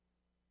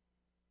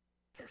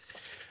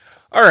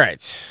All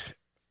right.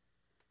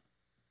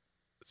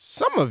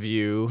 Some of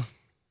you.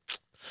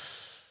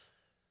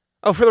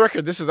 Oh, for the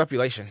record, this is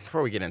Upulation.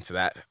 Before we get into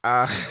that,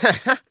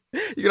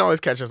 you can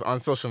always catch us on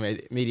social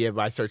media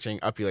by searching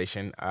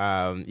Upulation.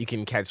 You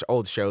can catch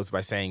old shows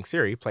by saying,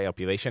 Siri, play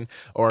Upulation,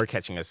 or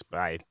catching us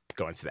by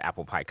going to the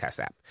Apple Podcast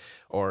app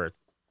or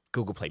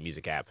Google Play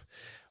Music app,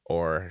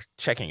 or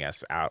checking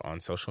us out on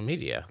social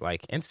media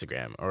like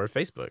Instagram or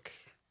Facebook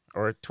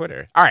or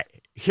Twitter. All right,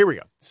 here we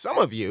go. Some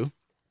of you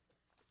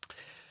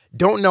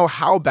don't know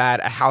how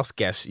bad a house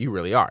guest you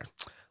really are.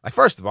 Like,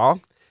 first of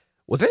all,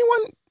 was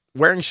anyone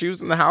wearing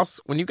shoes in the house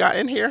when you got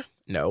in here?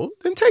 No?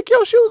 Then take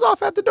your shoes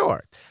off at the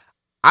door.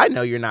 I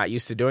know you're not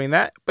used to doing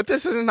that, but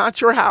this is not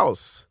your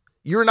house.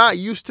 You're not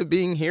used to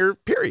being here,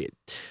 period.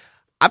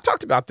 I've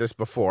talked about this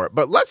before,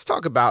 but let's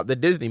talk about the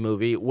Disney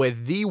movie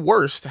with the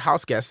worst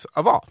house guests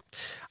of all.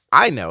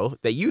 I know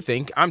that you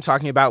think I'm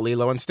talking about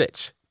Lilo and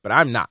Stitch, but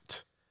I'm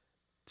not.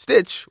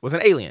 Stitch was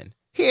an alien.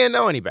 He didn't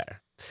know any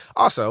better.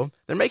 Also,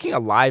 they're making a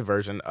live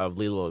version of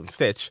Lilo and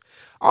Stitch.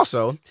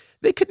 Also,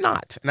 they could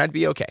not, and I'd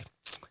be okay.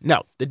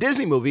 No, the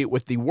Disney movie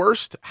with the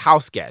worst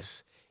house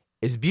guests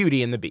is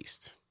Beauty and the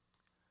Beast.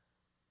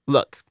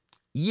 Look,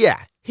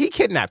 yeah, he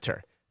kidnapped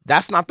her.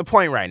 That's not the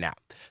point right now.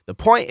 The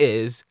point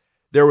is,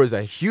 there was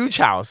a huge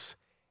house,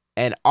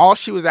 and all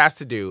she was asked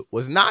to do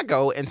was not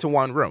go into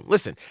one room.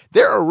 Listen,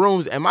 there are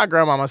rooms in my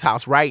grandmama's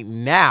house right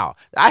now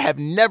that I have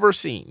never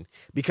seen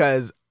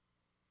because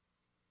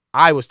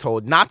I was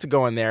told not to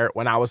go in there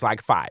when I was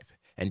like 5.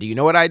 And do you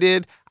know what I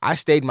did? I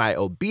stayed my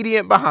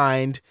obedient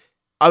behind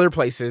other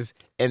places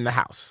in the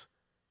house.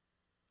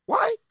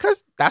 Why?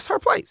 Because that's her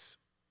place.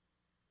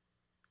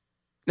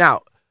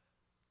 Now,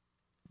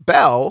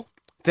 Belle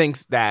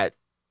thinks that,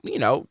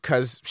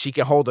 because she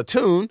can hold a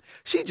tune,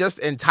 she's just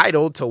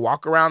entitled to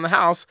walk around the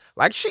house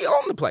like she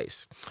owned the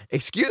place.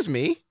 Excuse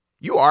me,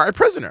 you are a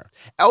prisoner.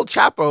 El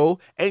Chapo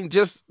ain't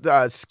just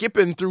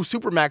skipping through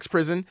Supermax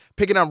prison,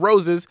 picking up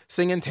roses,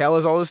 singing Tale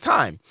as Old as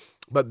Time.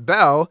 But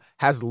Belle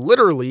has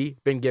literally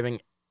been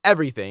giving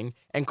everything,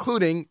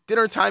 including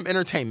dinner time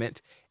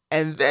entertainment,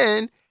 and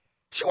then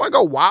she want to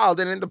go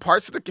wild and into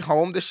parts of the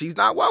home that she's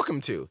not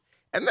welcome to.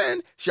 And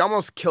then she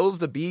almost kills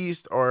the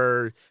beast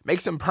or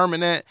makes him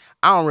permanent.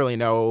 I don't really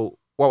know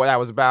what that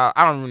was about.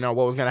 I don't even know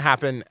what was going to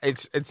happen.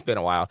 It's been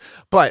a while.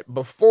 But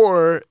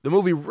before the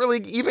movie really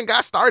even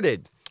got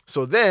started.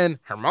 So then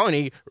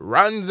Hermione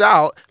runs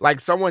out like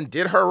someone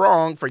did her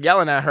wrong for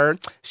yelling at her.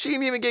 She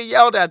didn't even get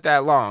yelled at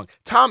that long.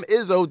 Tom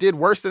Izzo did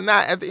worse than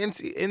that at the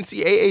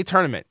NCAA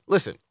tournament.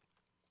 Listen,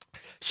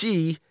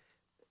 she,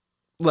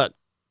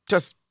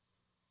 just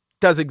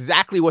does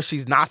exactly what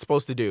she's not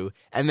supposed to do,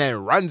 and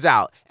then runs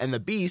out, and the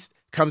beast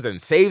comes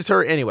and saves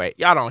her anyway.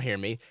 Y'all don't hear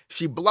me.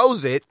 She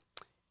blows it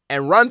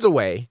and runs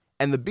away,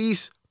 and the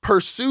beast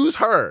pursues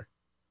her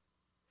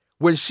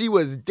when she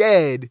was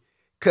dead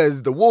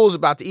because the wolves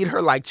about to eat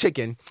her like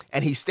chicken,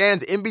 and he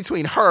stands in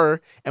between her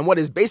and what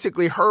is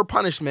basically her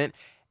punishment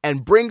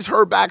and brings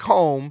her back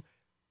home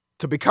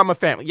to become a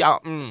family. Y'all,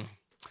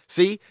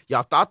 see?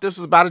 Y'all thought this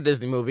was about a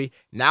Disney movie.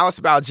 Now it's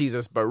about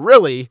Jesus, but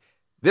really,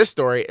 this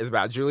story is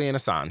about Julian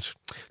Assange.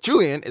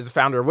 Julian is the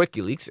founder of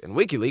WikiLeaks, and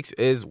WikiLeaks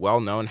is well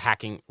known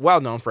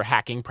for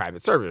hacking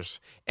private servers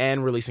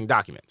and releasing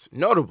documents.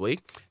 Notably,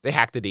 they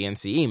hacked the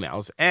DNC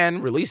emails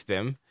and released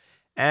them,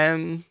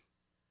 and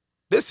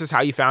this is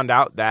how you found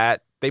out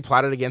that they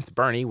plotted against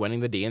Bernie winning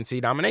the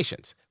DNC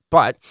nominations.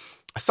 But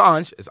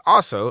Assange is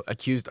also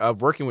accused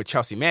of working with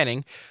Chelsea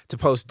Manning to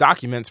post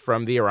documents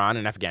from the Iran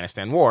and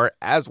Afghanistan war,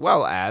 as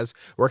well as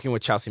working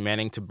with Chelsea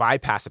Manning to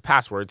bypass a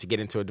password to get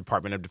into a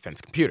Department of Defense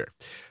computer.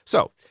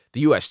 So the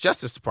U.S.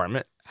 Justice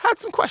Department had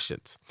some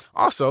questions.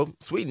 Also,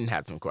 Sweden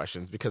had some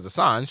questions because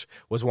Assange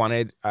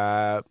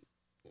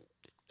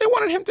they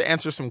wanted him to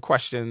answer some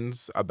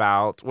questions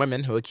about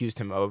women who accused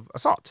him of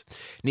assault.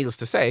 Needless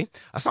to say,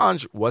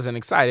 Assange wasn't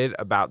excited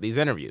about these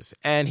interviews,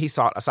 and he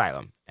sought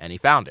asylum, and he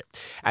found it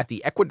at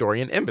the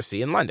Ecuadorian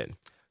embassy in London.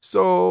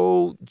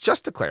 So,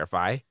 just to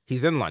clarify,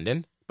 he's in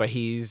London, but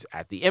he's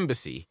at the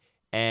embassy.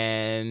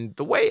 And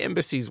the way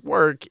embassies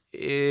work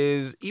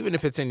is, even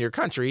if it's in your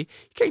country,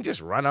 you can't just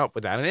run up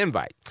without an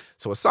invite.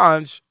 So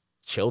Assange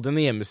chilled in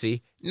the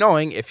embassy,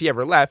 knowing if he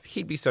ever left,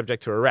 he'd be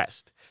subject to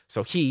arrest.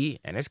 So he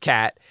and his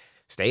cat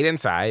stayed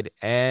inside,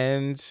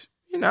 and,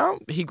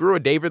 he grew a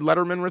David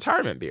Letterman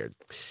retirement beard.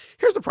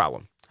 Here's the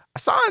problem.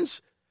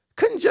 Assange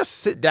couldn't just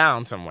sit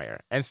down somewhere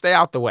and stay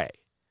out the way.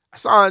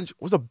 Assange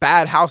was a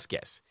bad house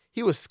guest.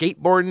 He was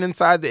skateboarding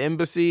inside the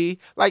embassy.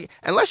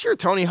 Unless you're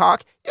Tony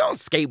Hawk, you don't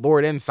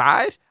skateboard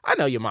inside. I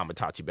know your mama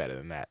taught you better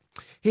than that.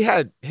 He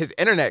had his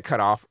internet cut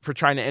off for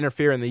trying to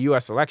interfere in the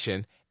U.S.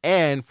 election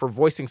and for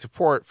voicing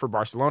support for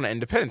Barcelona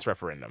independence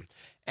referendum.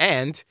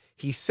 And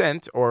he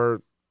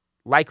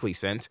likely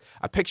sent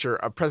a picture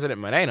of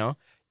President Moreno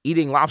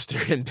eating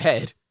lobster in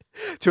bed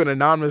to an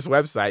anonymous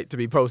website to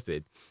be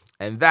posted.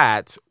 And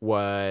that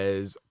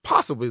was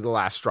possibly the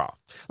last straw.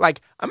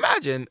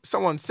 Imagine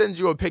someone sends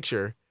you a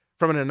picture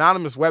from an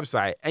anonymous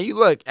website and you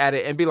look at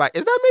it and be like,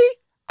 is that me?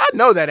 I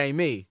know that ain't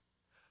me.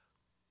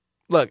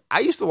 Look,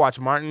 I used to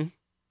watch Martin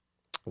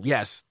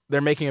Yes,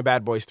 they're making a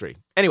Bad Boys 3.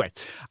 Anyway,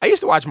 I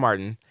used to watch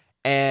Martin,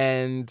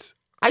 and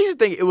I used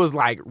to think it was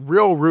like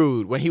real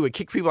rude when he would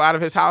kick people out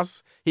of his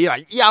house. He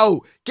like,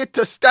 yo, get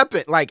to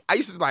stepping. Like, I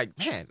used to be like,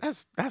 man,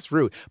 that's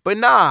rude. But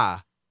nah,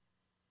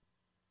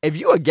 if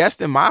you a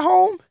guest in my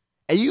home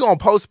and you gonna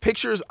post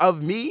pictures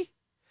of me,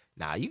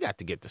 nah, you got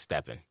to get to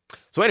stepping.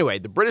 So anyway,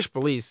 the British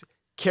police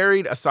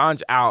carried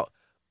Assange out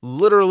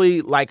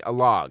literally like a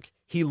log.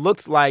 He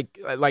looked like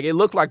it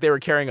looked like they were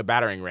carrying a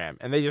battering ram,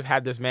 and they just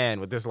had this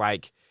man with this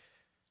like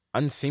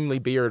unseemly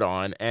beard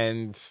on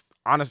and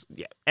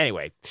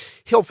anyway,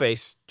 he'll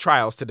face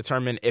trials to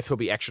determine if he'll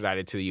be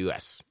extradited to the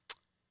U.S.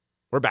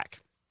 We're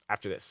back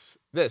after this.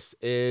 This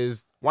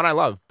is One I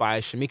Love by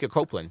Shemekia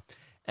Copeland.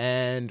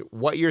 And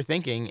what you're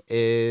thinking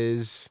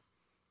is,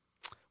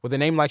 with a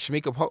name like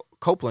Shemekia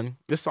Copeland,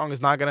 this song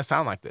is not going to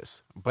sound like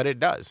this, but it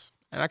does.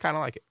 And I kind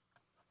of like it.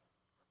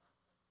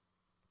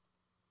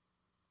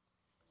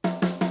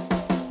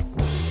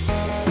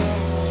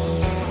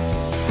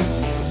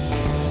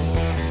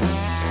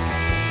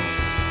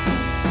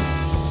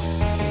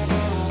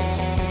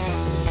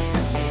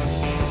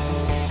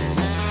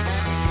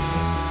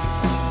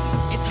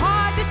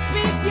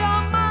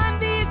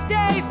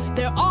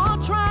 They're all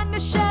trying to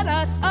shut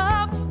us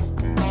up.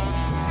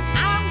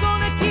 I'm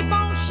gonna keep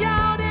on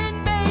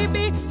shouting,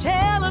 baby.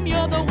 Tell them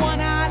you're the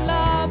one I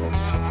love.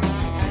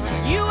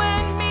 You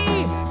and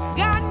me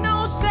got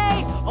no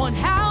say on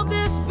how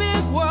this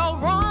big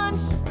world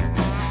runs.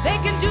 They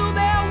can do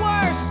their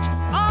worst,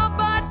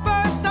 but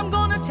first I'm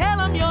gonna tell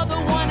them you're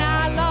the one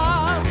I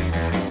love.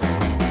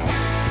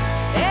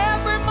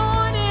 Every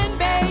morning,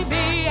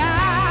 baby,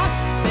 I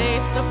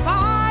face the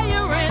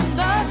fire in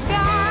the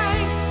sky.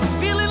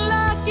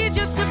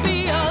 Just to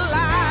be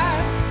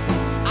alive,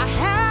 I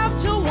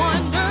have to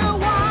wonder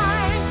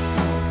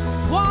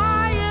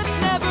why it's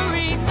never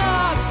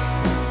enough.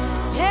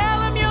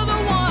 Tell him you're the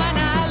one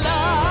I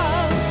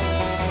love.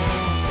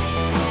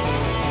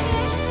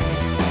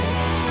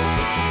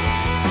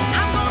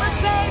 I'm gonna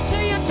say to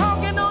you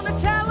talking on the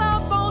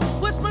telephone,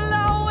 whisper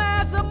low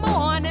as a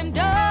morning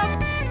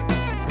dove.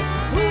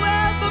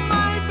 Whoever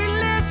might be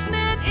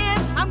listening in,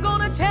 I'm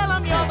gonna tell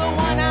him you're the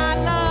one I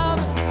love.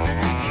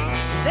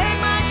 They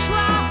might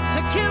try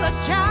kill us,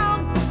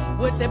 child,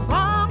 with their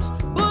bombs,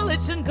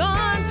 bullets, and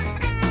guns.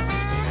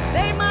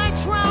 They might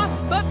try,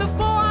 but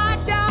before I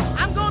die,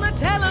 I'm gonna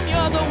tell them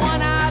you're the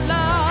one I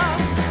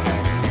love.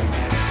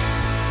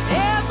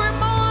 Every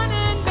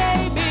morning,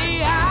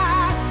 baby,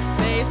 I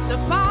face the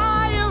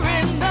fire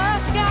in the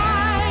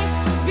sky,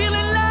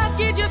 feeling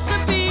lucky just to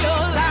be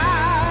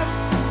alive.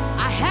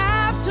 I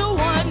have to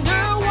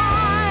wonder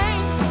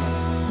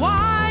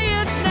why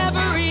it's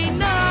never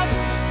enough.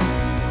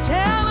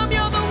 Tell them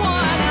you're the one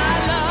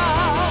I love.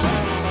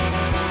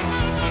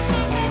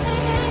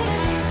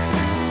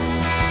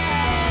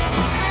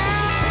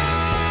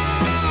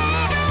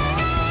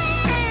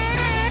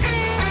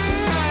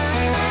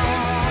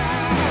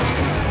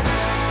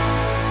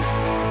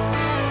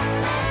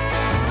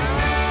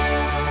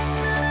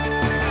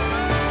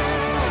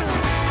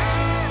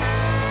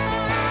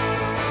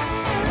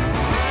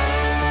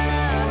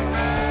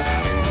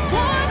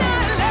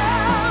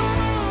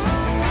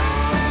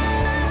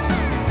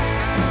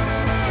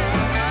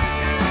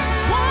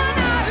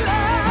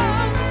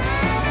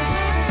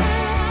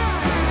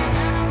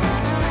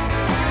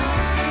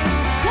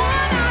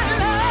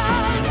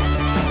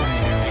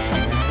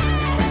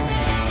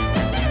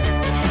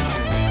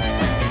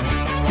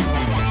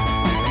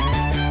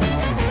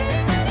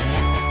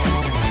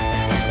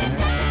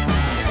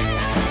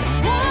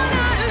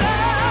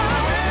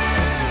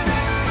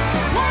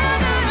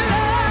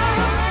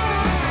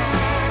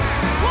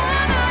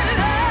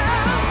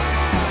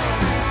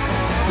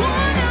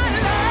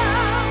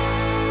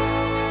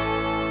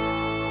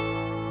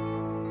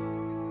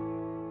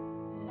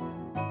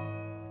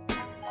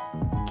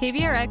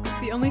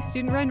 KVRX, the only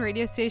student-run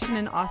radio station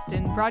in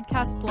Austin,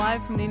 broadcasts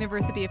live from the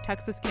University of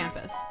Texas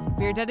campus.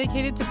 We are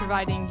dedicated to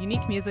providing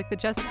unique music that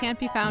just can't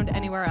be found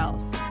anywhere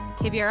else.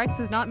 KVRX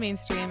is not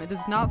mainstream. It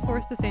does not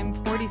force the same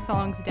 40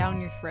 songs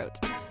down your throat.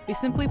 We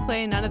simply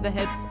play none of the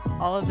hits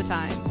all of the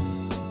time.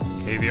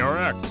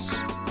 KVRX.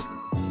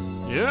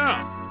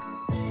 Yeah.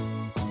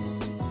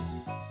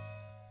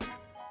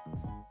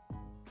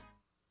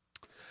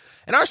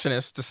 An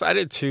arsonist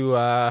decided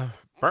to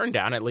burned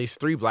down at least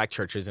 3 black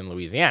churches in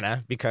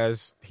Louisiana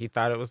because he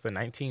thought it was the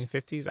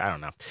 1950s. I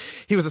don't know.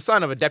 He was the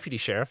son of a deputy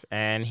sheriff,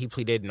 and he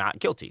pleaded not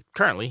guilty.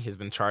 Currently, he's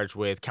been charged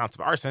with counts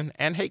of arson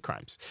and hate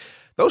crimes.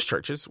 Those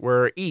churches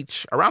were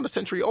each around a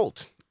century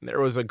old.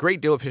 There was a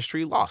great deal of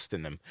history lost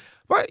in them.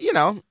 But,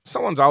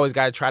 someone's always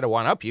got to try to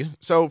one-up you.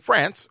 So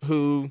France,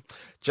 who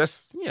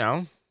just,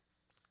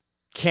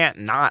 can't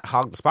not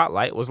hog the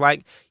spotlight, was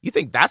like, you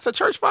think that's a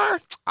church fire?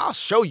 I'll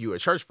show you a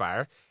church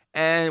fire.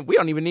 And we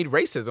don't even need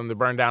racism to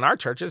burn down our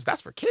churches.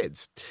 That's for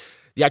kids.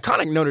 The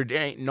iconic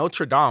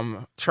Notre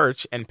Dame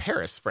Church in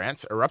Paris,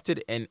 France,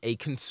 erupted in a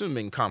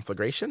consuming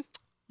conflagration.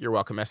 You're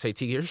welcome,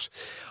 SATers.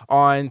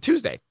 On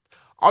Tuesday,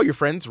 All your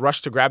friends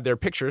rush to grab their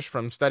pictures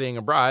from studying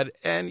abroad,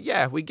 and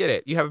yeah, we get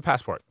it. You have a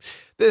passport.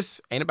 This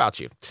ain't about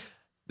you.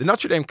 The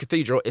Notre Dame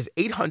Cathedral is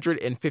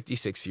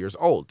 856 years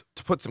old.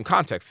 To put some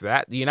context to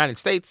that, the United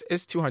States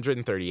is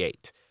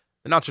 238.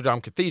 The Notre Dame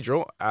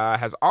Cathedral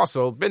has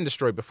also been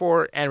destroyed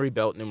before and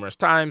rebuilt numerous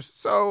times,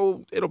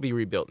 so it'll be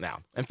rebuilt now.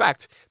 In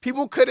fact,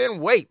 people couldn't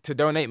wait to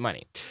donate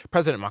money.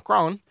 President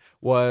Macron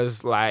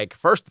was like,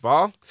 first of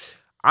all,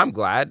 I'm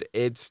glad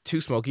it's too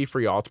smoky for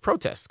y'all to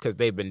protest, because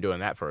they've been doing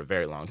that for a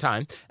very long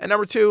time. And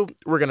number two,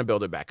 we're going to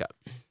build it back up.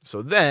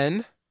 So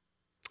then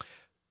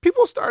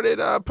people started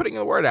putting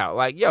the word out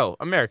like, yo,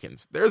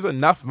 Americans, there's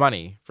enough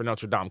money for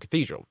Notre Dame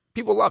Cathedral.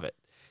 People love it.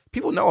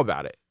 People know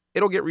about it.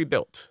 It'll get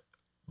rebuilt.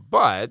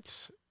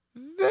 But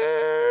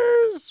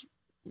there's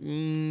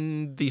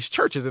these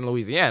churches in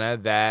Louisiana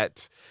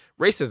that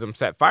racism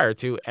set fire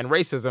to, and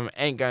racism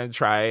ain't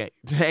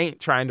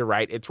trying to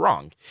right its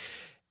wrong.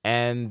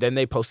 And then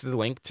they posted the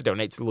link to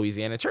donate to the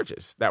Louisiana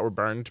churches that were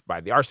burned by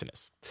the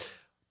arsonists.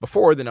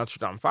 Before the Notre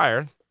Dame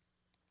fire,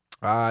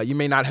 you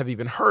may not have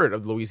even heard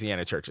of the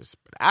Louisiana churches.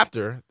 But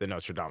after the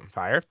Notre Dame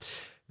fire,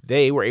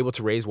 they were able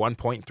to raise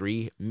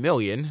 $1.3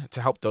 million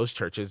to help those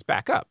churches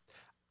back up.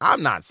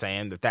 I'm not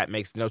saying that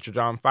makes the Notre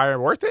Dame fire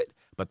worth it,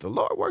 but the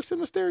Lord works in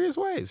mysterious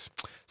ways.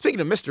 Speaking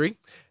of mystery,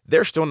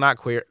 they're still not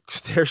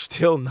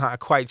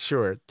quite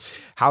sure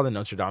how the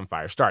Notre Dame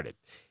fire started.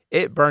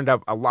 It burned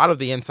up a lot of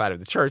the inside of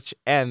the church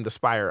and the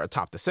spire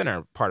atop the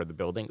center part of the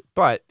building,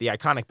 but the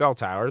iconic bell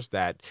towers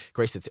that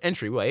grace its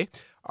entryway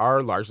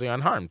are largely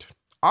unharmed.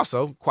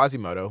 Also,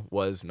 Quasimodo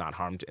was not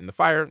harmed in the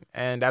fire,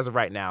 and as of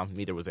right now,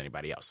 neither was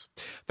anybody else.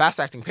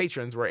 Fast-acting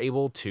patrons were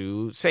able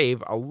to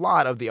save a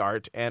lot of the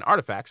art and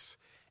artifacts,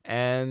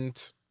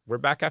 and we're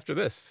back after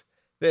this.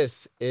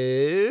 This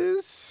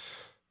is...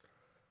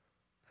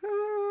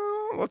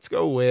 let's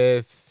go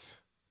with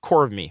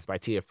Core of Me by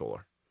Tia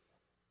Fuller.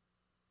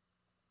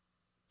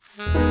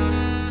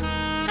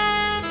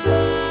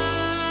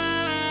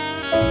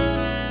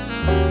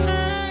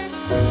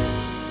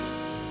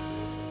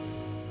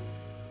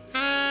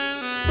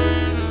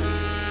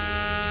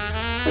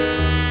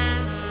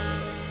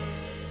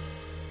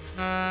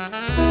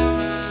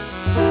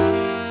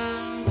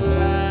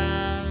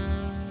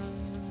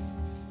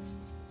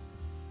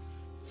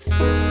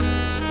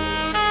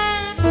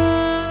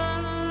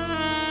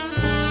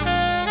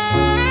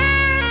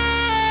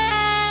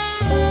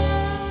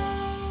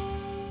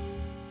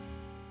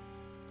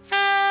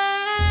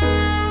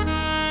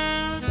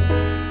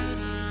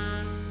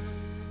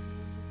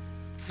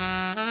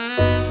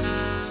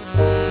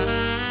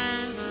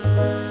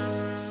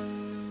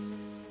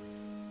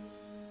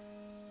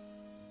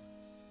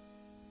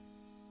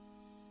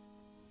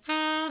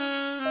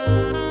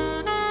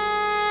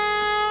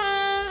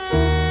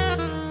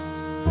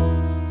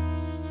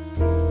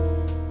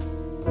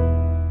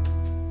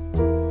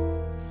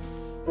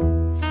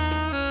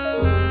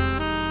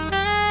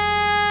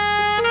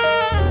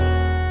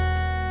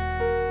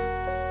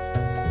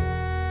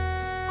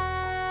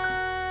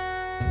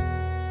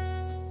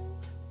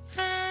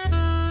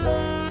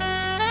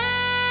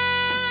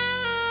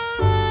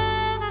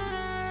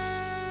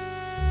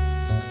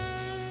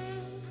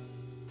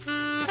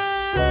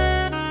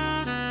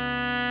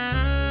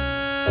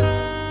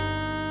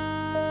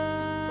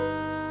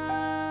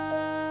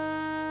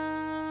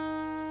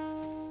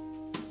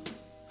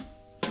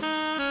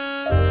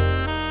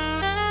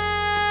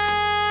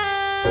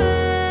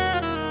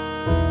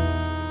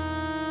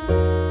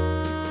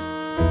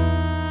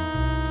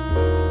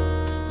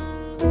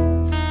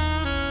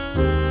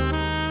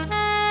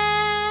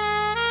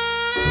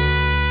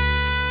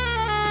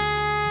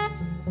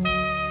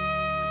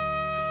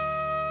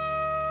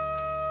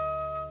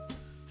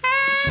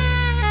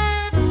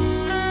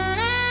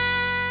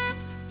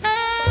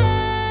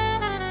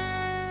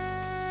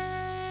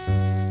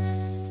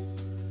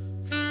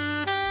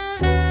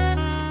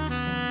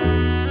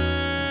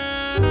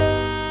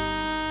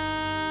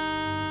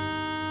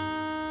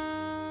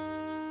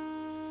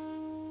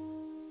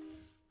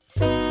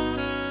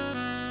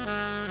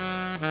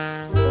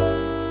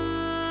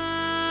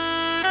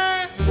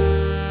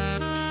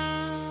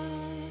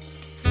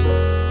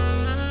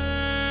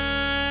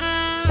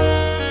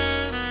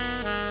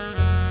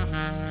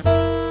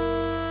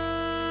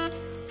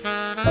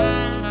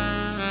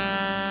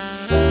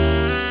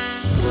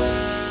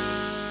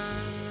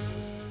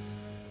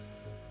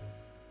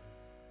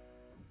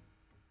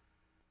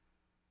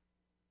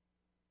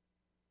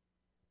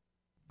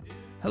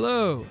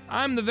 Hello,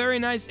 I'm the very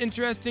nice,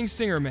 interesting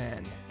Singer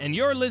Man, and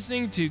you're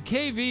listening to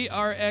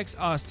KVRX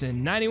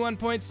Austin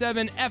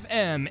 91.7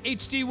 FM,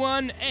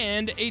 HD1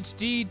 and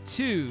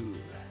HD2.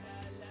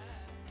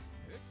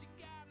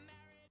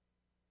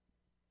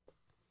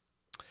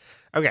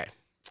 Okay,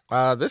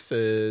 this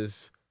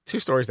is two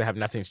stories that have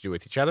nothing to do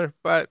with each other,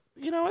 but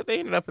you know what? They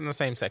ended up in the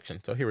same section,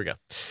 so here we go.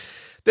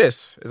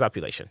 This is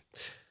Opulation.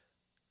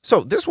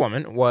 So this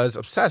woman was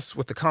obsessed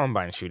with the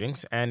Columbine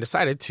shootings and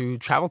decided to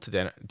travel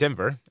to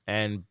Denver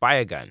and buy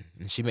a gun.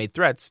 And she made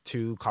threats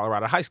to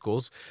Colorado high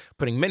schools,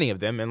 putting many of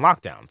them in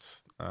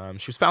lockdowns.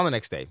 She was found the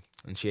next day.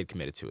 and she had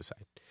committed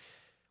suicide.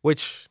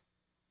 Which,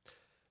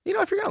 you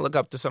know, if you're going to look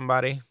up to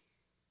somebody,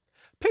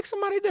 pick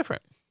somebody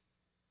different.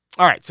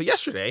 All right, so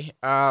yesterday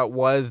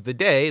was the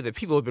day that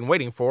people have been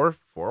waiting for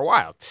a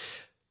while.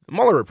 The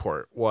Mueller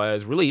report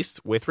was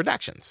released with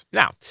redactions.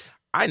 Now,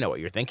 I know what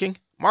you're thinking.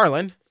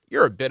 Marlon,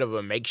 you're a bit of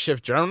a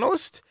makeshift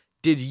journalist.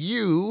 Did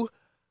you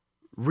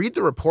read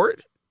the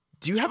report?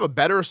 Do you have a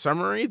better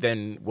summary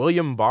than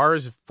William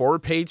Barr's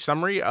 4-page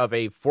summary of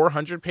a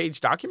 400-page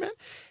document?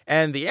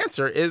 And the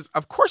answer is,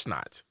 of course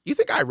not. You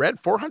think I read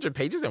 400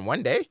 pages in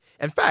one day?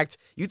 In fact,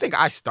 you think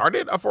I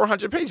started a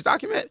 400-page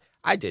document?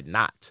 I did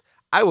not.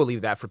 I will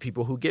leave that for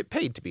people who get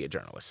paid to be a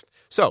journalist.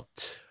 So,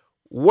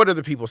 what are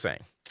the people saying?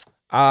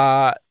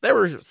 They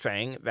were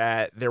saying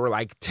that there were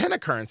like 10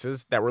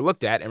 occurrences that were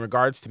looked at in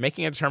regards to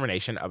making a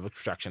determination of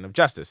obstruction of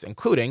justice,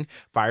 including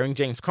firing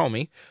James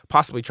Comey,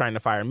 possibly trying to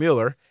fire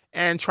Mueller,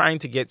 and trying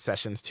to get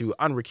Sessions to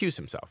unrecuse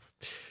himself.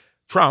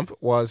 Trump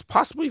was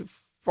possibly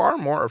far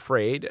more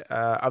afraid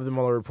of the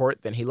Mueller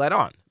report than he let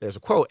on. There's a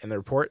quote in the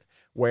report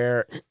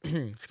where,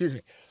 excuse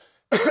me,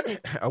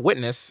 a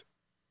witness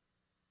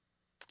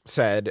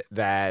said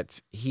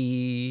that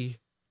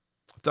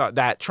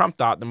Trump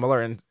thought the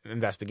Mueller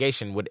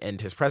investigation would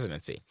end his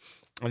presidency.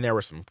 And there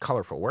were some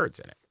colorful words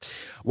in it.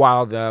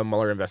 While the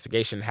Mueller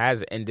investigation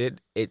has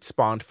ended, it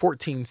spawned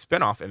 14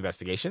 spinoff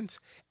investigations.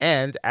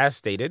 And as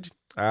stated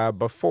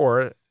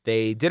before,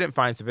 they didn't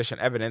find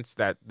sufficient evidence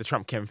that the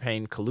Trump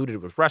campaign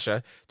colluded with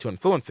Russia to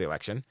influence the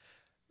election,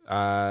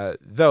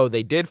 though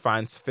they did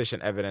find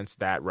sufficient evidence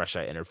that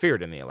Russia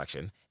interfered in the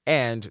election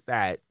and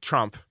that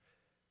Trump's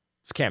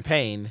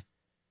campaign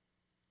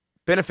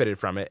benefited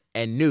from it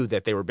and knew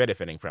that they were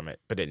benefiting from it,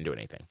 but didn't do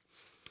anything.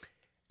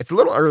 It's a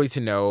little early to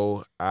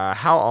know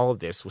how all of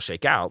this will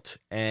shake out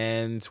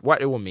and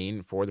what it will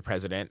mean for the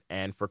president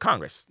and for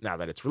Congress now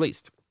that it's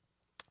released.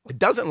 It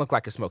doesn't look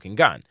like a smoking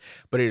gun,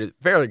 but it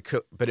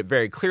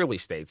very clearly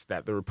states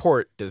that the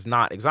report does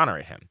not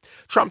exonerate him.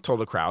 Trump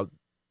told the crowd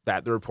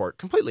that the report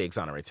completely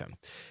exonerates him,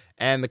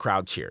 and the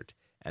crowd cheered.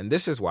 And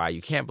this is why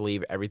you can't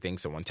believe everything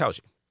someone tells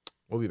you.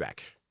 We'll be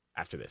back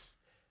after this.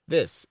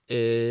 This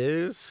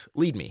is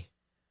Lead Me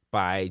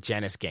by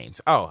Janice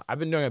Gaines. Oh, I've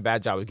been doing a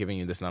bad job of giving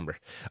you this number.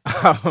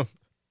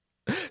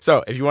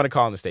 So if you want to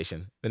call on the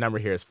station, the number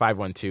here is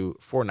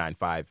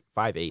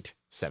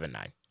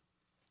 512-495-5879.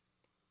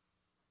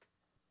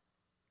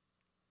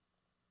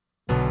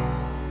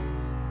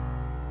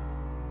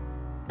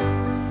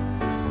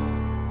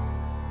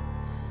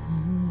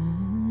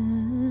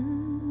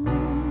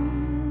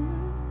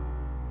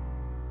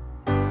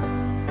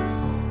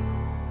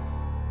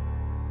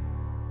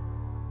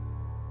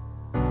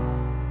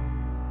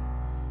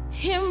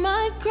 Hear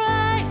my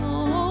cry,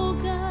 oh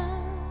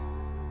God,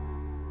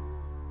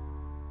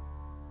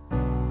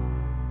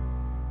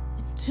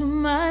 and to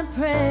my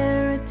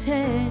prayer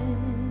attend.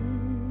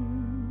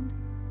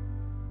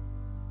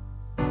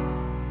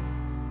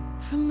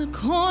 From the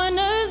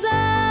corners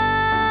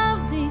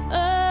of the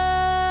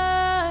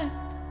earth,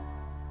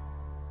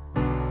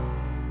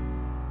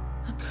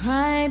 I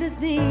cry to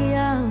thee,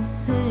 I'll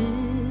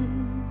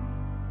send.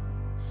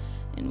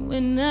 And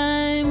when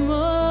I'm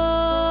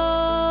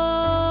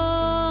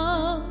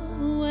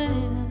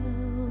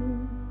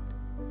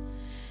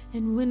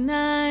and when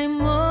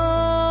I'm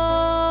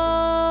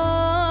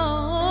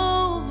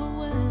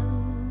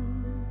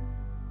overwhelmed,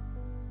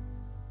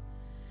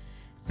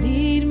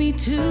 lead me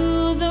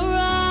to the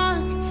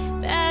rock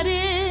that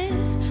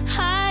is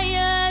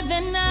higher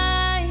than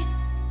I.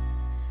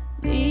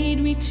 Lead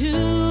me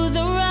to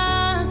the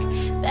rock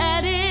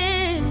that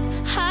is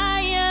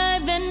higher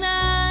than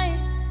I.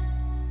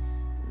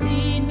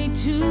 Lead me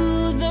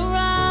to the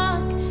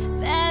rock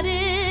that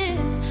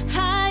is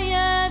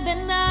higher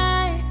than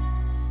I.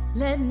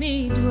 Let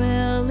me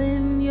dwell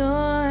in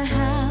your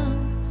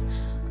house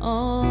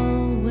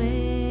always.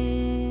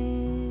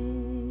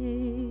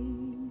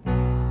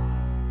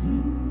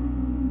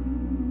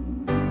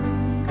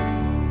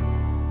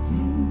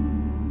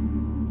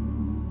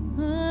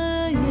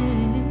 Oh, yeah.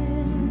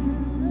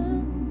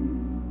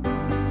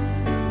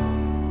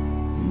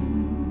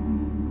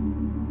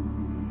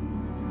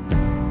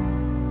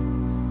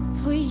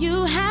 For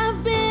you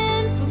have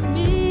been for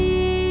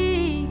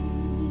me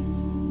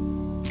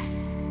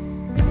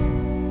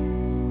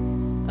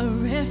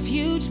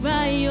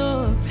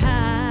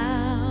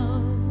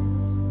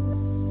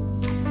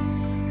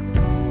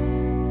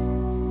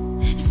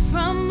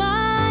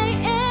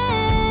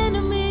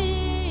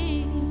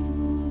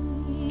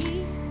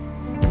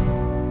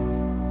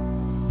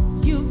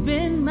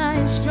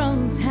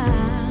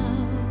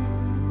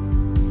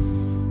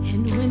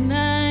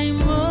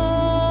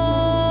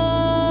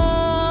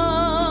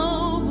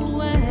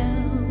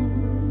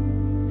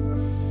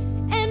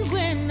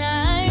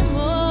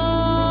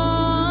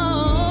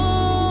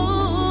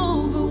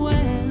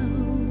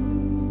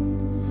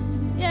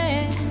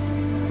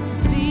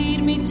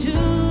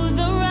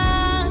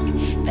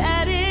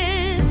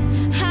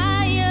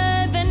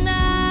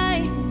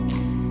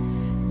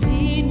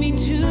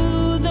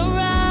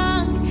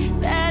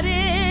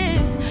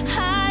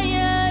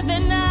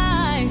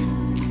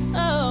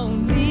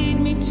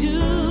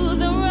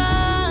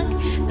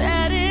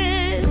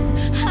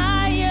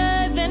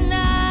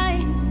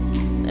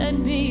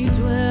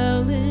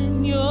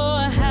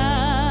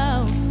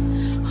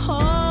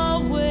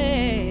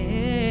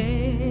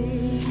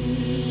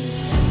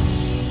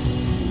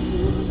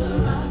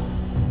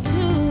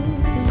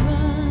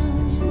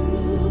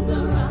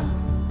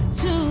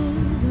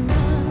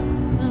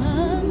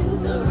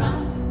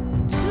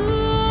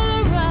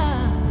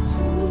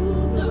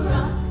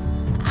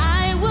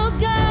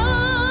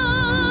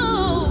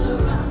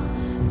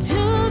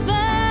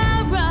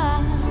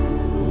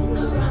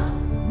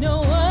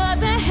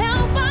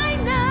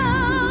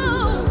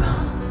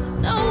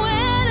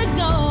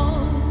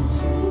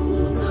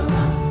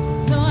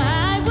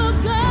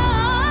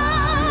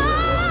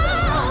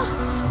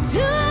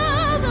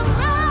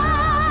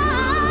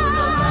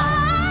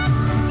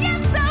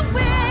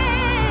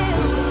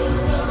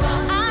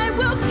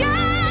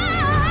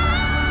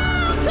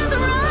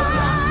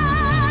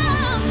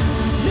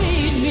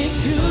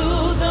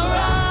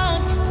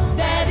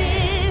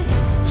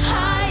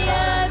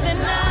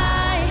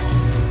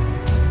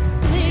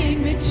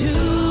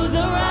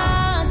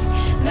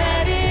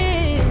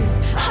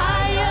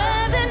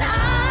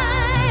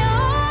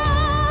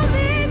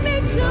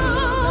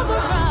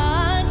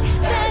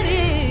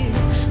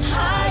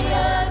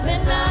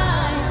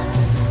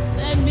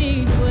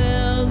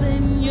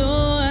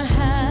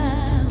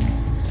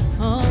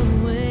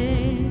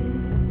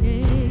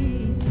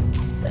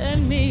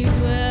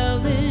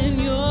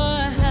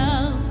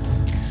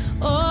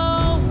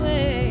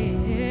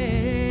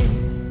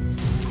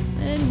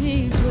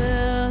me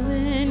dwell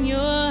in your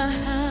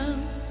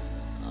house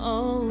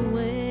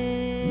always.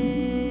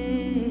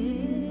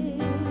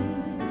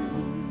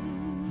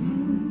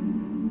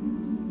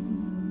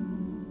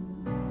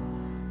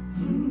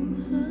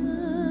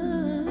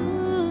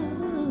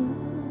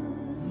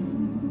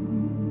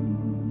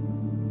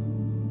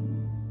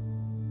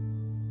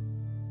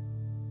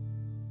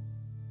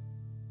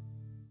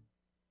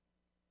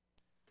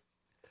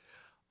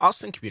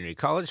 Austin Community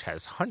College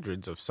has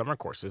hundreds of summer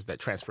courses that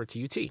transfer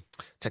to UT,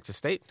 Texas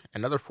State,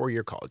 and other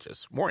four-year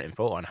colleges. More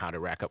info on how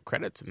to rack up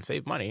credits and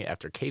save money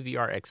after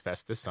KVRX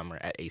Fest this summer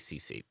at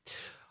ACC.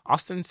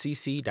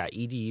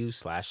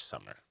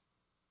 austincc.edu/summer.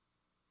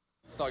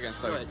 Start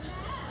again.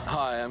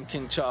 Hi, I'm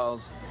King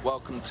Charles.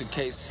 Welcome to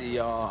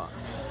KCR.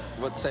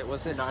 What's it?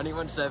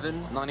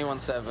 91.7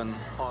 91.7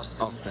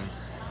 Austin.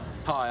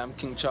 Hi, I'm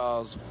King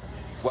Charles.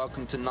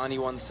 Welcome to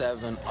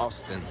 91.7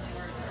 Austin.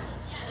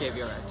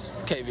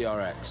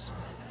 KVRX.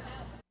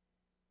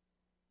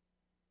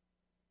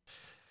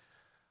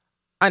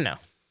 I know.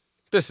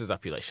 This is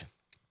Upulation.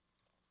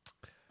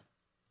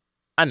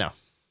 I know.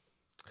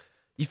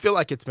 You feel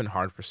like it's been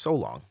hard for so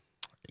long.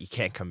 You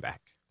can't come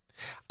back.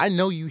 I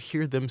know you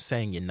hear them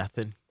saying you're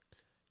nothing.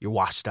 You're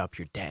washed up.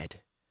 You're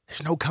dead.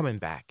 There's no coming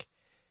back.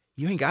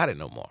 You ain't got it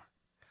no more.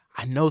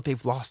 I know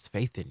they've lost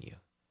faith in you.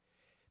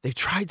 They've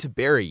tried to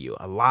bury you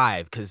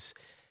alive because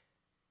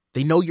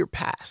they know your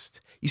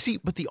past. You see,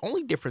 but the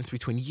only difference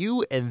between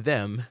you and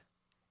them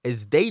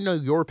is they know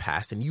your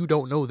past and you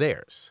don't know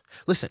theirs.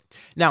 Listen,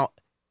 now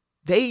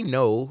that they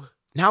know,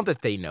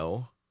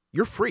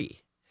 you're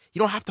free. You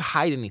don't have to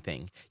hide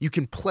anything. You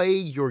can play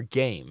your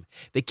game.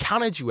 They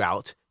counted you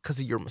out because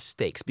of your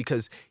mistakes,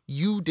 because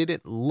you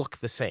didn't look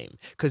the same,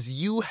 because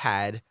you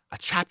had a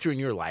chapter in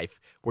your life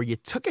where you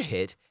took a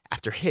hit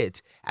after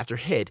hit after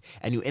hit,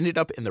 and you ended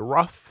up in the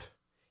rough,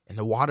 in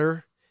the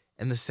water,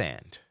 and the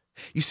sand.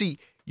 You see,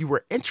 you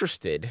were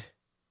interested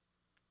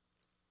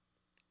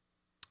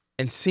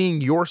in seeing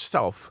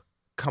yourself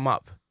come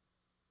up,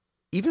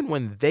 even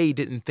when they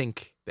didn't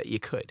think that you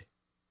could.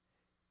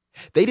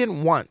 They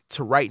didn't want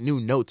to write new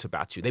notes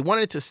about you. They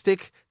wanted to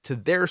stick to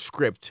their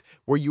script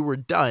where you were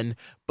done.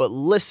 But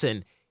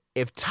listen,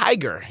 if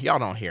Tiger, y'all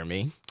don't hear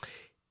me,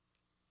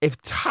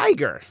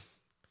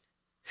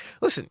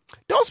 listen,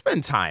 don't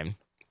spend time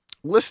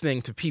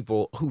listening to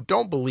people who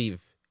don't believe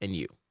in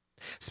you.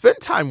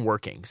 Spend time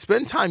working.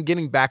 Spend time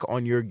getting back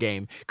on your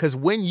game, because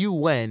when you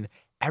win,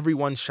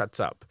 everyone shuts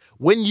up.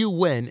 When you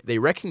win, they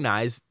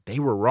recognize they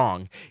were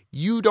wrong.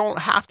 You don't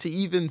have to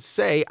even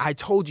say, I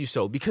told you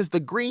so, because the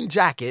green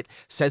jacket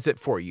says it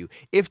for you.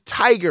 If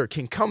Tiger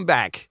can come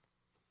back.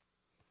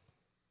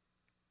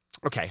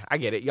 Okay, I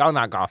get it. Y'all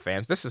not golf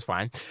fans. This is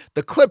fine.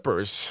 The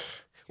Clippers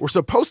were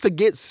supposed to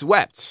get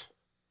swept.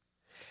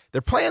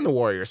 They're playing the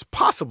Warriors,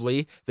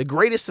 possibly the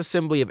greatest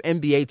assembly of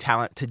NBA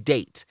talent to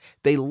date.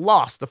 They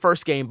lost the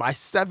first game by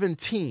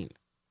 17.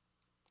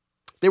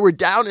 They were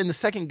down in the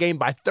second game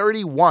by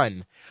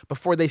 31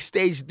 before they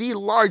staged the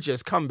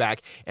largest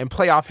comeback in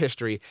playoff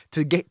history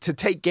to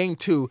take game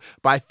 2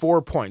 by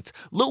 4 points.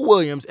 Lou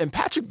Williams and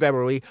Patrick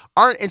Beverley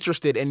aren't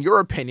interested in your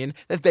opinion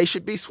that they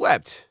should be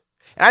swept.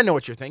 And I know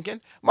what you're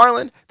thinking.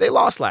 Marlon, they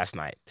lost last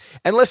night.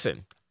 And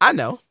listen, I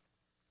know,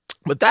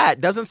 but that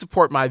doesn't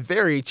support my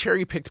very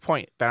cherry-picked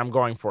point that I'm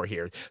going for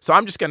here. So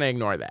I'm just going to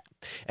ignore that.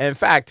 And in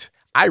fact,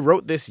 I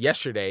wrote this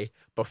yesterday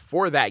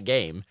before that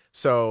game.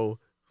 So,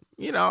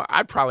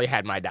 I probably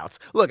had my doubts.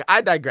 Look,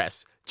 I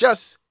digress.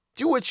 Just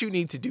do what you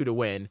need to do to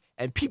win,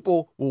 and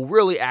people will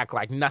really act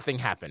like nothing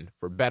happened,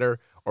 for better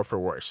or for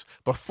worse.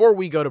 Before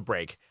we go to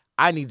break,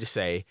 I need to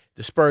say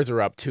the Spurs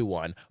are up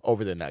 2-1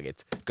 over the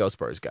Nuggets. Go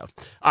Spurs, go.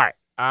 All right,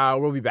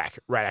 we'll be back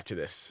right after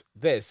this.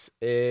 This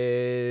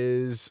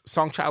is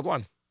Songchild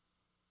 1.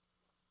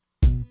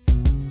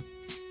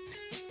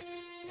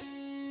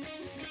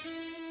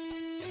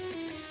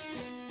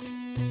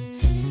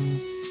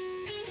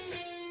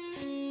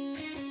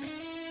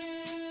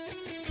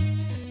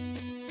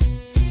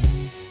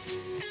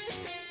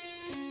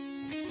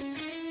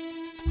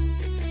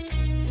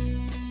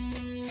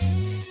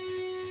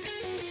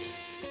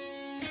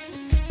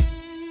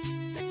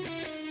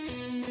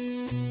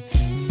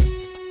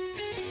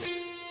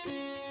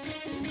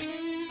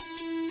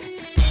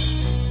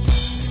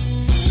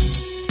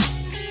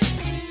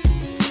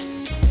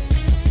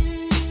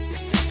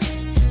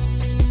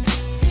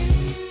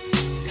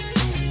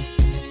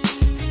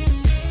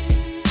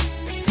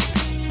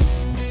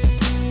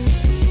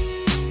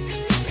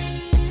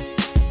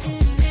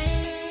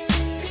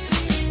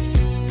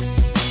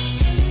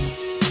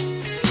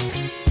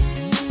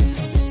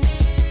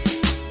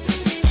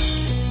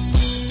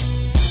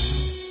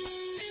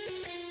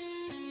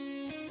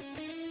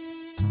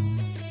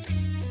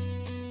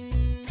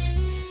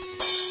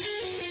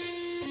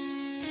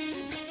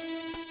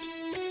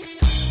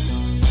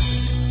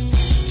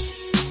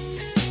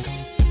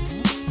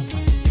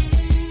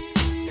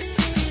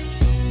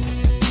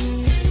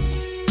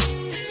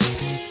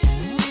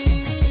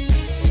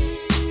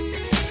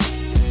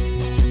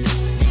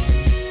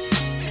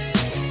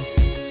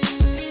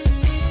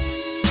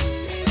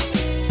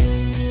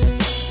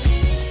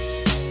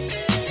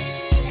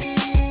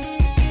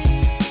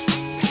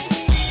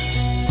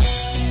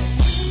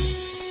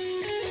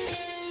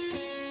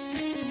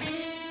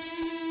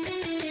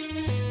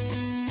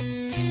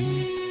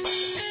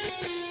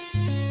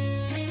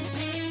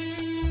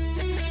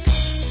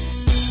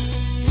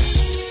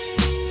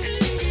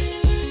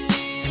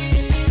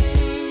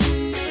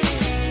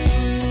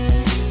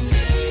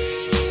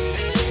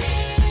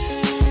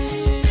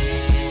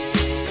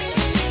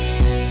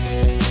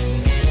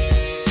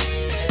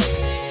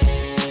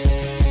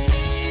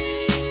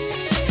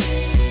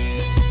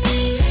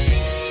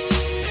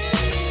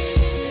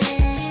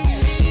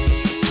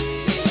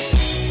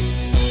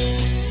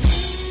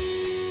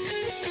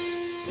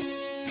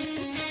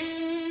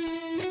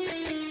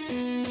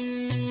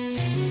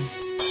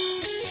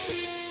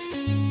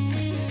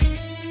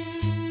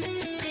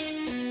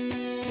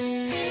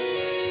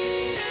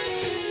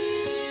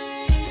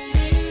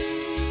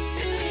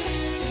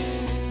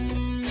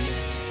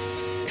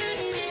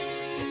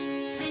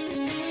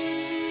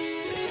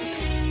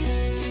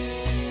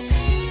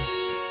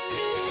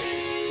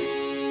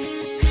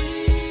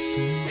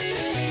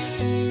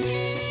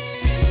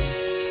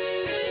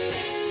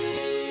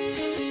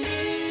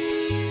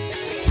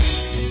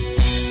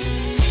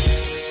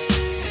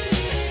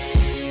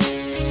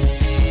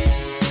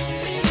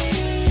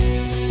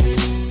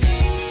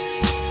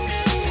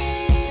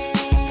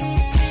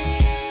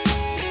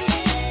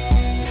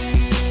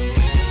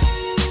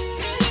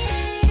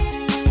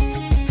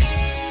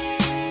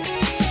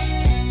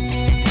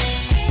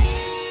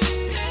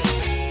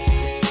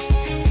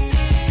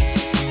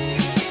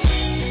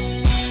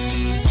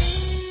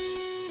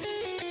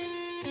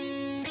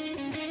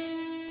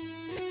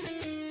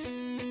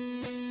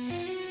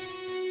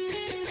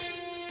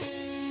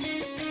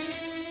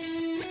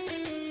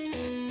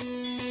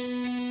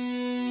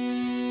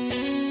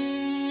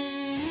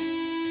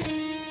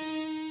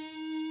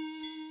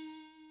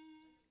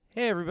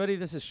 everybody,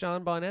 this is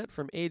Sean Bonnet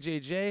from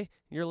AJJ.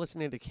 You're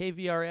listening to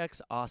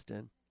KVRX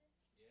Austin.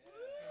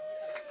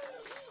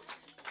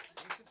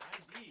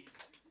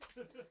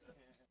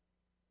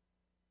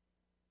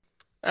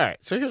 All right,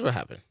 so here's what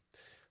happened.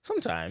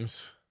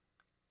 Sometimes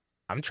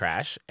I'm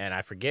trash and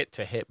I forget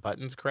to hit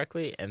buttons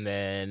correctly, and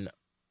then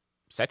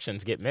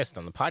sections get missed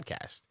on the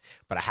podcast.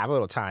 But I have a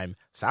little time,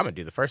 so I'm going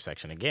to do the first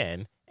section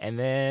again, and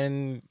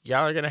then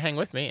y'all are going to hang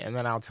with me, and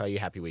then I'll tell you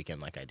happy weekend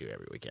like I do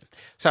every weekend.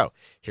 So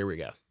here we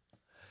go.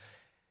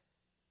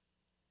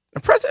 Now,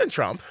 President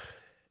Trump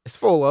is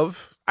full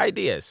of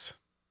ideas.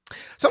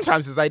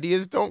 Sometimes his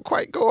ideas don't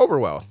quite go over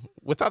well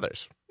with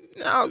others.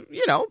 Now,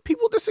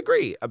 people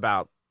disagree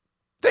about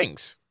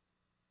things.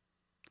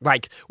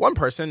 Like, one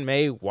person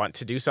may want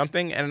to do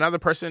something and another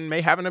person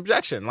may have an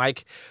objection.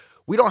 Like,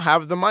 we don't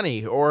have the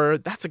money, or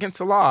that's against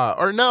the law,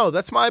 or no,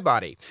 that's my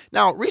body.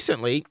 Now,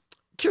 recently,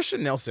 Kirstjen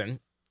Nielsen,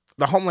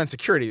 the Homeland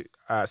Security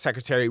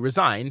Secretary,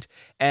 resigned,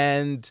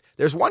 and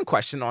there's one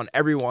question on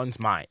everyone's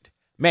mind.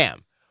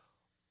 Ma'am,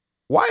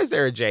 why is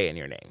there a J in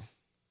your name?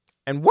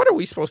 And what are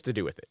we supposed to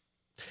do with it?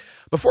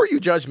 Before you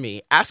judge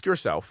me, ask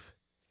yourself,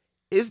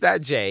 is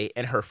that J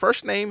in her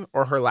first name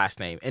or her last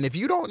name? And if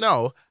you don't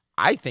know,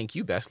 I think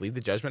you best leave the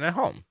judgment at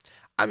home.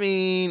 I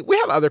mean, we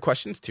have other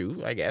questions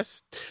too, I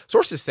guess.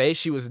 Sources say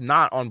she was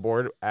not on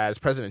board as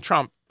President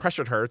Trump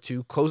pressured her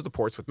to close the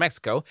ports with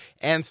Mexico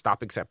and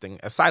stop accepting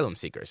asylum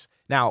seekers.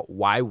 Now,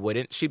 why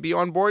wouldn't she be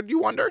on board, you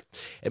wonder?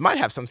 It might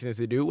have something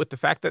to do with the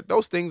fact that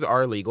those things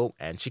are illegal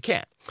and she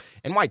can't.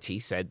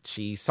 NYT said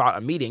she sought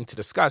a meeting to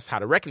discuss how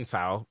to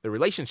reconcile the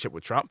relationship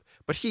with Trump,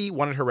 but he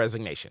wanted her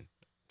resignation.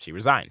 She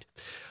resigned.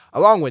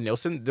 Along with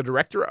Nielsen, the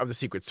director of the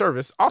Secret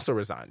Service also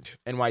resigned.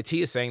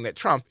 NYT is saying that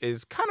Trump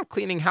is kind of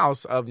cleaning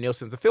house of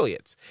Nielsen's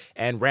affiliates,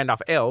 and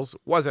Randolph Ailes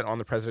wasn't on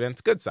the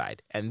president's good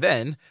side. And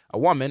then a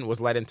woman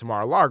was let into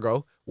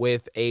Mar-a-Lago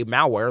with a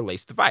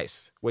malware-laced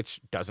device, which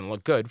doesn't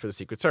look good for the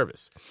Secret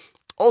Service.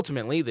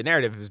 Ultimately, the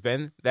narrative has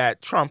been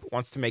that Trump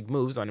wants to make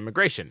moves on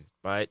immigration,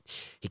 but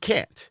he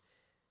can't.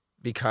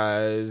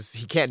 Because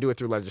he can't do it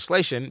through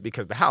legislation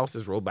because the House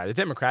is ruled by the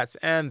Democrats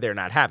and they're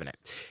not having it.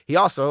 He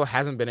also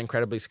hasn't been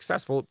incredibly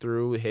successful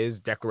through his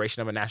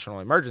declaration of a national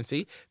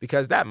emergency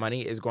because that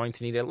money is going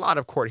to need a lot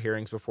of court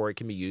hearings before it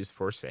can be used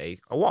for, say,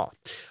 a wall.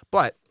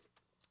 But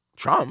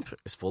Trump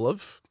is full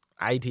of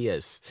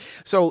ideas.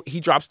 So he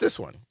drops this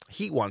one.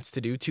 He wants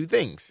to do two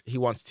things. He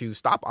wants to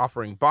stop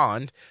offering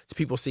bond to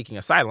people seeking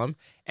asylum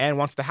and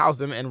wants to house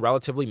them in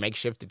relatively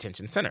makeshift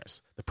detention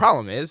centers. The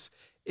problem is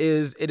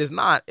it is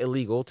not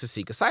illegal to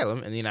seek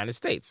asylum in the United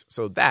States.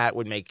 So that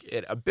would make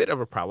it a bit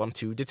of a problem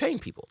to detain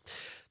people.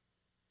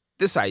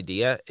 This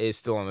idea is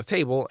still on the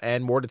table,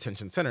 and more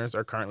detention centers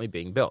are currently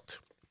being built.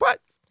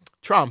 But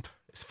Trump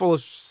is full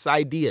of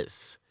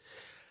ideas.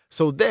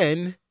 So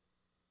then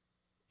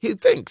he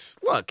thinks,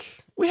 look,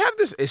 we have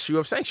this issue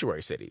of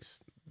sanctuary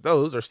cities.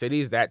 Those are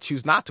cities that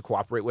choose not to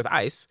cooperate with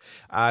ICE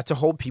to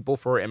hold people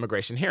for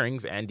immigration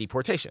hearings and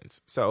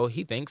deportations. So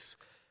he thinks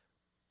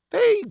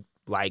they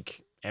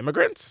like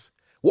immigrants.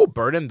 We'll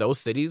burden those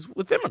cities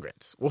with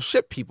immigrants. We'll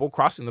ship people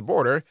crossing the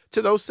border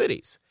to those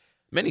cities.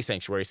 Many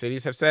sanctuary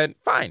cities have said,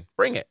 fine,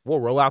 bring it.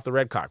 We'll roll out the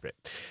red carpet.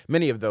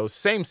 Many of those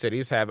same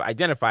cities have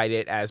identified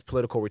it as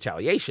political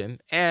retaliation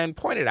and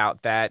pointed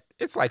out that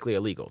it's likely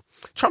illegal.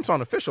 Trump's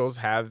own officials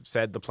have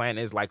said the plan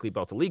is likely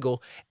both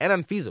illegal and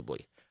unfeasible.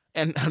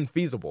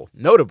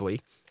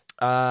 Notably,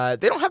 they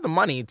don't have the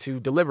money to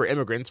deliver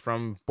immigrants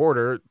from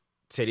border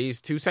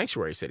cities to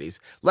sanctuary cities,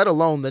 let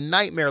alone the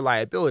nightmare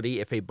liability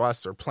if a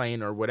bus or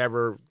plane or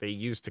whatever they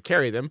use to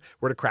carry them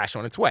were to crash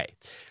on its way.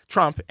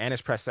 Trump and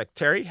his press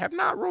secretary have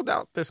not ruled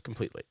out this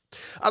completely.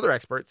 Other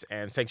experts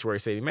and sanctuary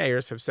city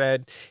mayors have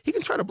said he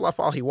can try to bluff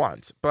all he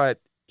wants, but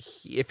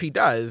if he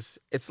does,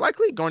 it's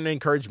likely going to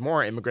encourage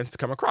more immigrants to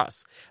come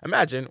across.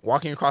 Imagine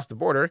walking across the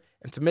border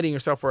and submitting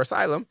yourself for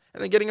asylum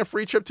and then getting a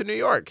free trip to New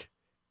York.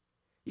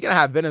 You're going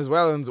to have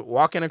Venezuelans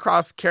walking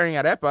across carrying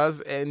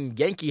arepas and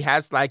Yankee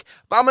hats like,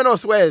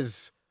 Vámonos,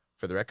 Wes.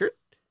 For the record,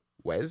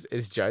 Wes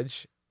is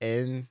judge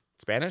in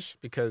Spanish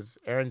because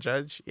Aaron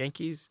Judge,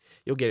 Yankees,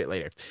 you'll get it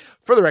later.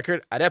 For the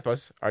record,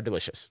 arepas are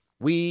delicious.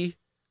 We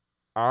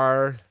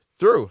are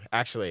through,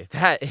 actually.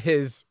 That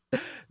is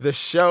the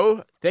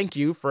show. Thank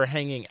you for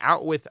hanging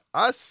out with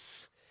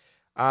us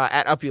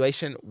at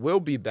Upulation. We'll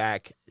be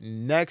back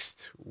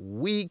next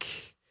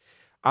week.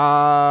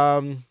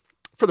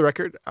 For the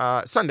record,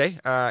 Sunday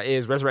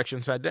is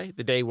Resurrection Sunday,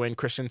 the day when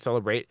Christians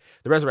celebrate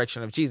the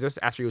resurrection of Jesus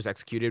after he was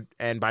executed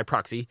and by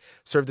proxy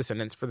served the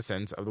sentence for the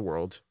sins of the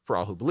world for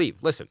all who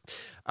believe. Listen,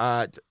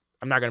 I'm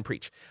not going to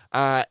preach.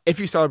 If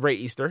you celebrate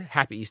Easter,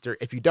 happy Easter.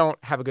 If you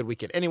don't, have a good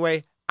weekend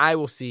anyway. I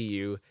will see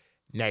you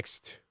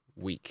next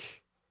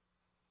week.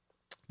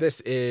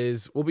 This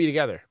is We'll Be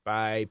Together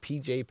by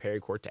PJ Perry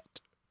Quartet.